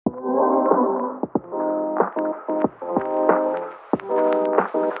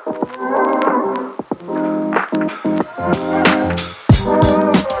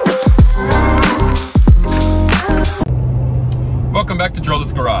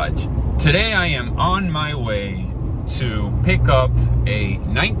garage. Today I am on my way to pick up a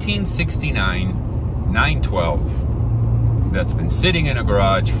 1969 912 that's been sitting in a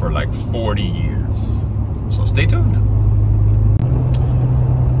garage for like 40 years. So stay tuned.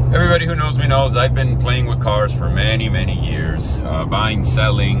 Everybody who knows me knows I've been playing with cars for many years. Buying,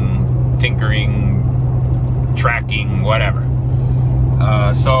 selling, tinkering, tracking, whatever.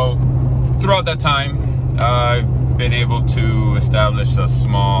 So throughout that time, I've been able to establish a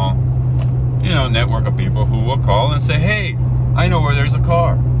small, network of people who will call and say, hey, I know where there's a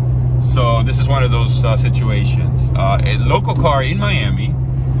car. So this is one of those situations. A local car in Miami.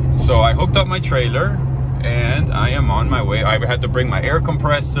 So I hooked up my trailer and I am on my way. I had to bring my air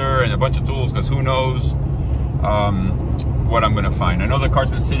compressor and a bunch of tools because who knows what I'm gonna find. I know the car's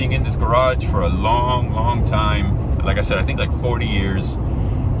been sitting in this garage for a long time. Like I said, I think like 40 years.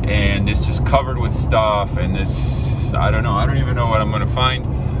 And it's just covered with stuff, and it's, I don't know. I don't even know what I'm gonna find.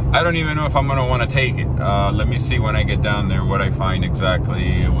 I don't even know if I'm gonna wanna take it. Let me see when I get down there what I find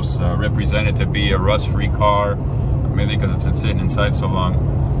exactly. It was represented to be a rust-free car, mainly because it's been sitting inside so long.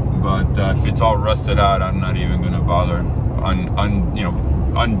 But if it's all rusted out, I'm not even gonna bother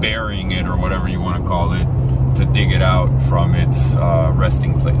unburying it or whatever you wanna call it to dig it out from its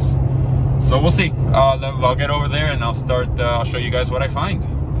resting place. So we'll see. I'll get over there and I'll show you guys what I find.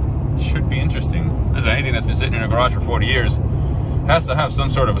 Should be interesting. As anything that's been sitting in a garage for 40 years has to have some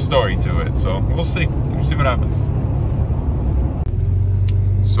sort of a story to it. So we'll see. We'll see what happens.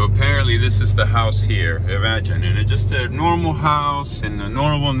 So apparently this is the house here. Imagine, in just a normal house in a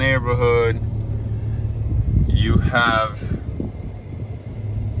normal neighborhood, you have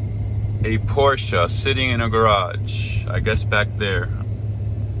a Porsche sitting in a garage, I guess back there,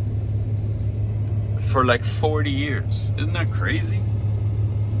 for like 40 years. Isn't that crazy?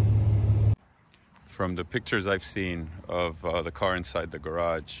 From the pictures I've seen of the car inside the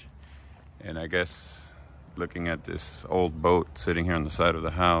garage, and I guess looking at this old boat sitting here on the side of the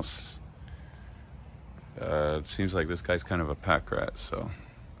house, it seems like this guy's kind of a pack rat, so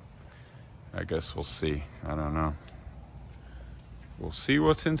I guess we'll see. I don't know. We'll see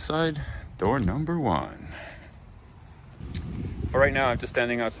what's inside door number 1. For right now, I'm just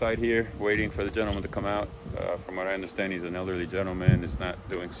standing outside here waiting for the gentleman to come out. From what I understand, he's an elderly gentleman. He's not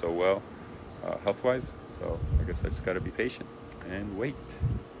doing so well health-wise, so I guess I just got to be patient and wait.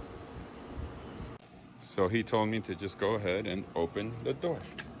 So he told me to just go ahead and open the door.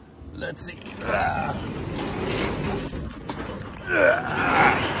 Let's see.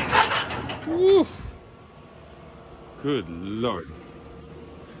 Woo. Good Lord.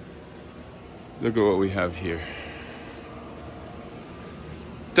 Look at what we have here.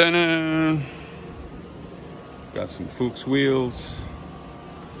 Ta-da! Got some Fuchs wheels.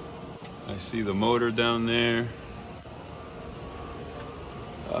 I see the motor down there.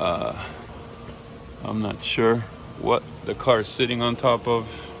 I'm not sure what the car is sitting on top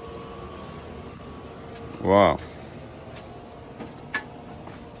of. Wow.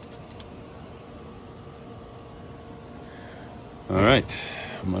 All right,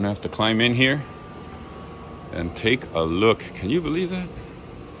 I'm gonna have to climb in here and take a look. Can you believe that?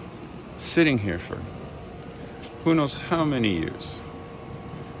 Sitting here for who knows how many years.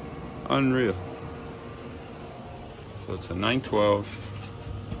 Unreal. So it's a 912.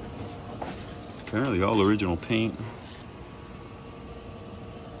 Apparently all original paint.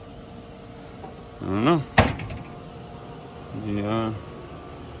 I don't know. Let me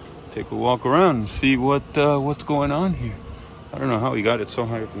take a walk around and see what's going on here. I don't know how he got it so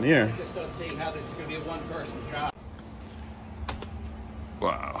high up in the air. Just don't see how this is going to be a one-person job.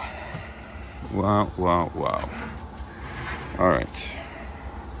 Wow. Wow. All right.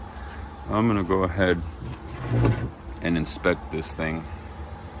 I'm going to go ahead and inspect this thing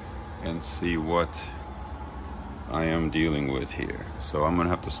and see what I am dealing with here. So I'm going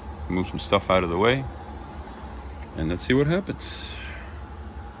to have to move some stuff out of the way and let's see what happens.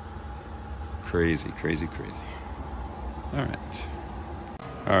 Crazy. All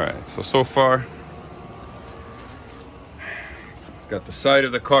right, so far got the side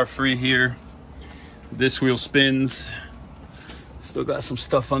of the car free here. This wheel spins. Still got some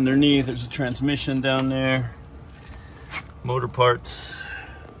stuff underneath. There's a transmission down there. Motor parts,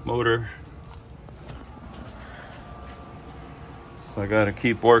 motor. So I gotta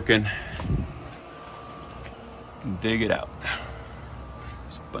keep working and dig it out.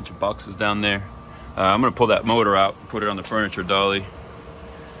 There's a bunch of boxes down there. I'm gonna pull that motor out, put it on the furniture dolly.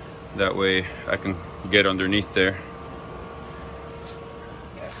 That way I can get underneath there.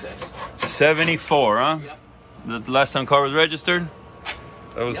 74, huh? Yep. The last time car was registered?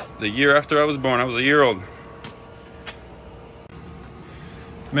 That was the year after I was born. I was a year old.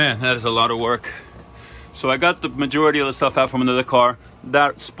 Man, that is a lot of work. So I got the majority of the stuff out from another car.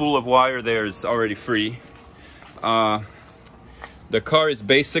 That spool of wire there is already free. The car is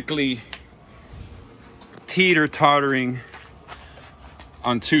basically teeter-tottering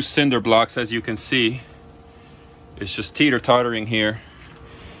on 2 cinder blocks, as you can see. It's just teeter-tottering here.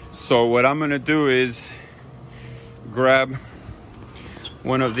 So what I'm gonna do is grab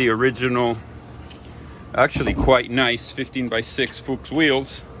one of the original, actually quite nice 15x6 Fuchs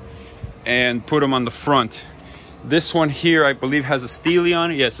wheels and put them on the front. This one here, I believe, has a Steely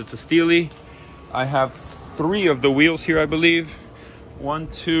on it. Yes, it's a Steely. I have 3 of the wheels here, I believe. 1,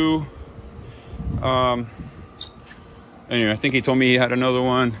 2. Anyway, I think he told me he had another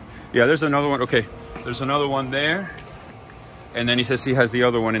one. Yeah, there's another one. Okay, there's another one there. And then he says he has the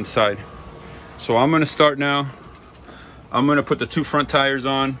other one inside. So I'm gonna start now. I'm gonna put the 2 front tires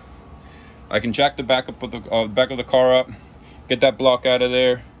on. I can jack the back up of the back of the car up, get that block out of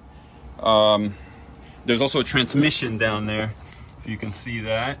there. There's also a transmission down there, if you can see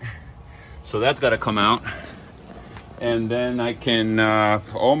that. So that's got to come out. And then I can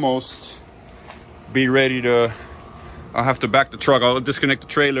almost be ready to, I'll have to back the truck. I'll disconnect the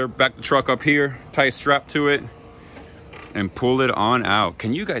trailer, back the truck up here, tie a strap to it, and pull it on out.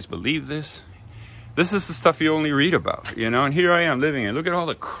 Can you guys believe this? This is the stuff you only read about, you know? And here I am living it. Look at all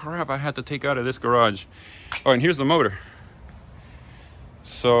the crap I had to take out of this garage. Oh, and here's the motor.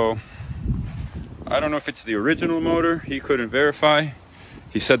 So I don't know if it's the original motor. He couldn't verify.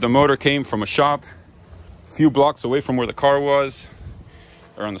 He said the motor came from a shop a few blocks away from where the car was,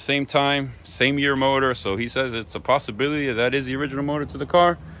 around the same time, same year motor. So he says it's a possibility that is the original motor to the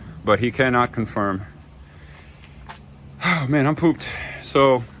car, but he cannot confirm. Oh man, I'm pooped.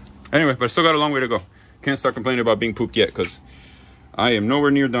 So anyway, but I still got a long way to go. Can't start complaining about being pooped yet, because I am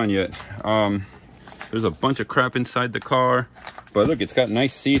nowhere near done yet. There's a bunch of crap inside the car, but look, it's got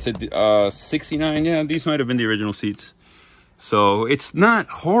nice seats at 69. Yeah, these might have been the original seats. So it's not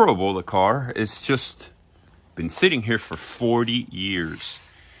horrible, the car. It's just been sitting here for 40 years.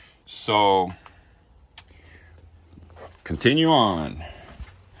 So continue on.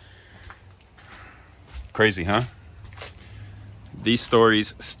 Crazy, huh? These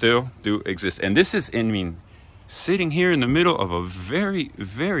stories still do exist. And this is, I mean, sitting here in the middle of a very,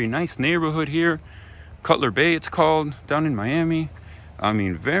 very nice neighborhood here. Cutler Bay, it's called, down in Miami. I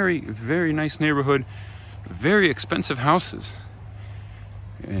mean, very, very nice neighborhood. Very expensive houses.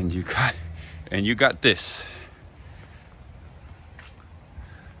 And you got this.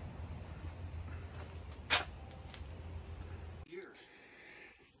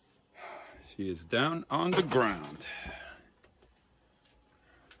 She is down on the ground.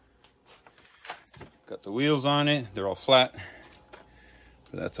 Got the wheels on it. They're all flat,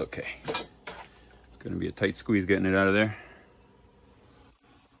 but that's okay. It's gonna be a tight squeeze getting it out of there.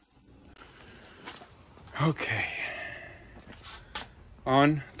 Okay.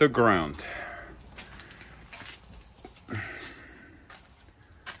 On the ground.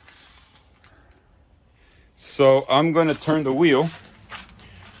 So I'm gonna turn the wheel,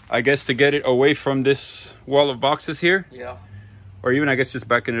 I guess, to get it away from this wall of boxes here. Yeah. Or even, I guess, just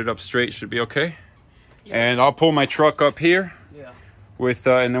backing it up straight should be okay. Yeah. And I'll pull my truck up here. Yeah. With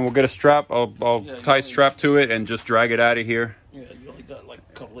and then we'll get a strap. I'll tie a strap to it and just drag it out of here. Yeah, you only got like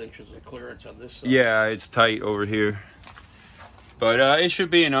a couple inches of clearance on this side. Yeah, it's tight over here. But it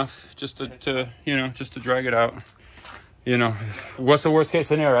should be enough just to you know, just to drag it out. You know, what's the worst case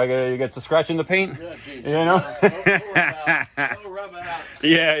scenario? You get to scratch in the paint. Yeah, geez, you know. Don't rub it out.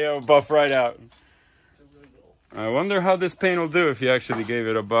 Yeah, buff right out. I wonder how this paint will do if you actually gave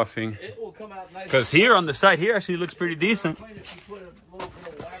it a buffing. It will come out nice. Because here on the side here actually looks pretty decent. If you put a little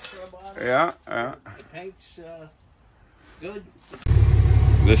bit of wax rub on it, yeah, yeah. The paint's good.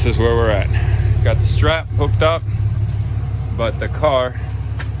 This is where we're at. Got the strap hooked up, but the car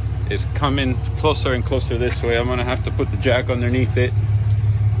is coming closer and closer this way. I'm gonna have to put the jack underneath it,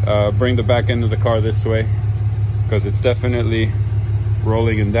 bring the back end of the car this way, because it's definitely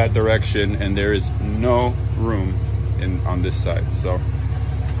rolling in that direction and there is no room on this side. So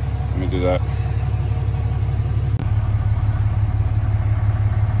let me do that.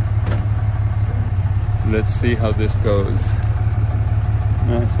 Let's see how this goes.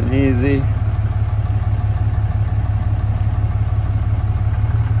 Nice and easy.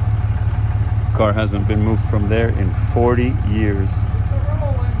 Car hasn't been moved from there in 40 years.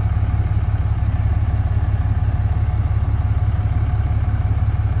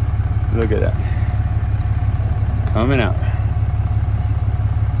 Look at that. Coming out.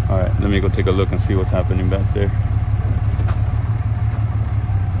 All right, let me go take a look and see what's happening back there.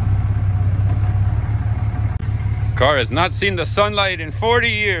 Car has not seen the sunlight in 40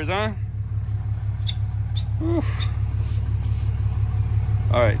 years, huh? Oof.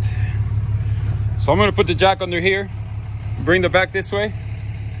 All right. So I'm gonna put the jack under here, bring the back this way,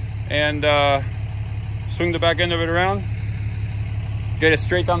 and swing the back end of it around. Get it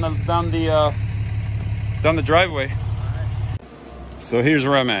straight down the driveway. So here's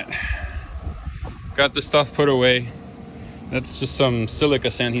where I'm at. Got the stuff put away. That's just some silica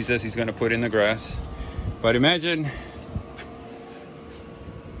sand he says he's gonna put in the grass. But imagine,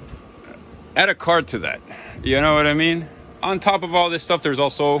 add a car to that. You know what I mean? On top of all this stuff, there's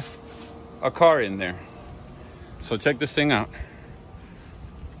also a car in there. So check this thing out.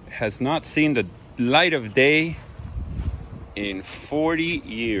 It has not seen the light of day in 40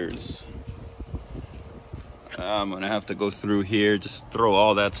 years. I'm gonna have to go through here, just throw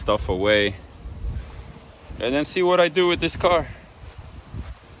all that stuff away, and then see what I do with this car.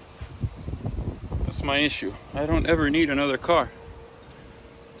 That's my issue. I don't ever need another car.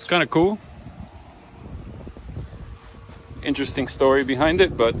 It's kind of cool. Interesting story behind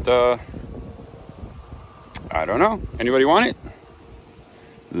it, but I don't know. Anybody want it?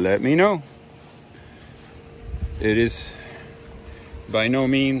 Let me know. It is by no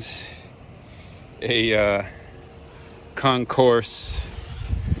means a concourse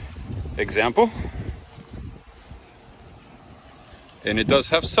example, and it does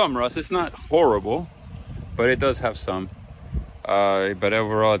have some rust. It's not horrible, but it does have some. But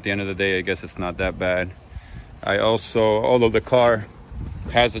overall, at the end of the day, I guess it's not that bad. I also, although the car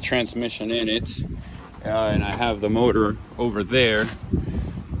has a transmission in it, and I have the motor over there,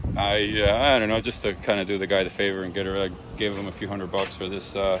 I don't know, just to kind of do the guy the favor and get her, I gave him a few $100 for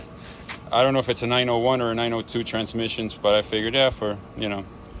this. I don't know if it's a 901 or a 902 transmissions, but I figured, yeah, for, you know,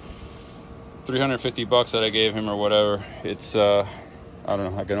 $350 that I gave him or whatever, it's I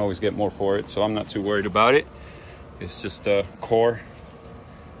don't know, I can always get more for it, so I'm not too worried about it. It's just a core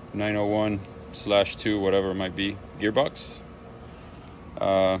 901/2, whatever it might be, gearbox.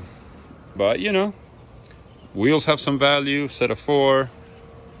 But you know, wheels have some value, set of 4,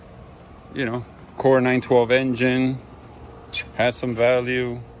 you know, core 912 engine has some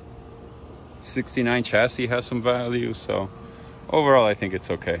value, 69 chassis has some value. So overall, I think it's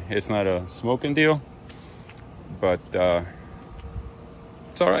okay. It's not a smoking deal, but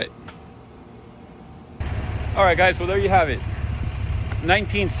it's all right. All right, guys, well, there you have it.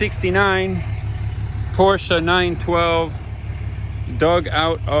 1969 Porsche 912, dug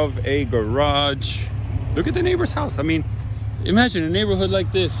out of a garage. Look at the neighbor's house. I mean, imagine a neighborhood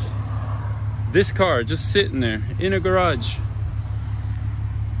like this. This car just sitting there in a garage.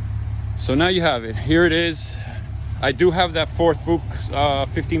 So now you have it. Here it is. I do have that fourth Fuchs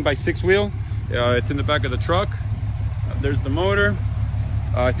 15x6 wheel. It's in the back of the truck. There's the motor.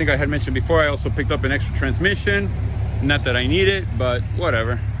 I think I had mentioned before, I also picked up an extra transmission. Not that I need it, but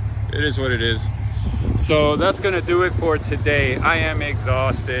whatever. It is what it is. So that's gonna do it for today. I am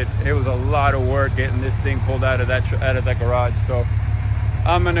exhausted. It was a lot of work getting this thing pulled out of that garage. So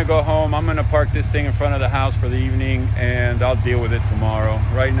I'm gonna go home. I'm gonna park this thing in front of the house for the evening, and I'll deal with it tomorrow.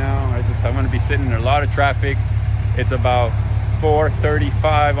 Right now, I'm gonna be sitting in a lot of traffic. It's about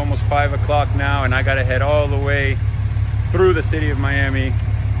 4:35, almost 5 o'clock now, and I gotta head all the way through the city of Miami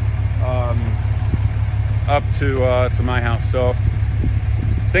up to my house. So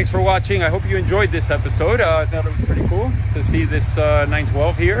thanks for watching. I hope you enjoyed this episode. I thought it was pretty cool to see this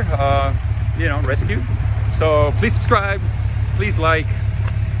 912 here, you know, rescued. So please subscribe, please like,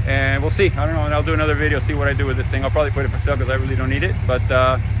 and we'll see. I don't know, and I'll do another video, see what I do with this thing. I'll probably put it for sale because I really don't need it, but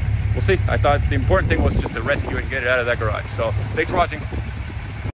we'll see. I thought the important thing was just to rescue it and get it out of that garage. So thanks for watching.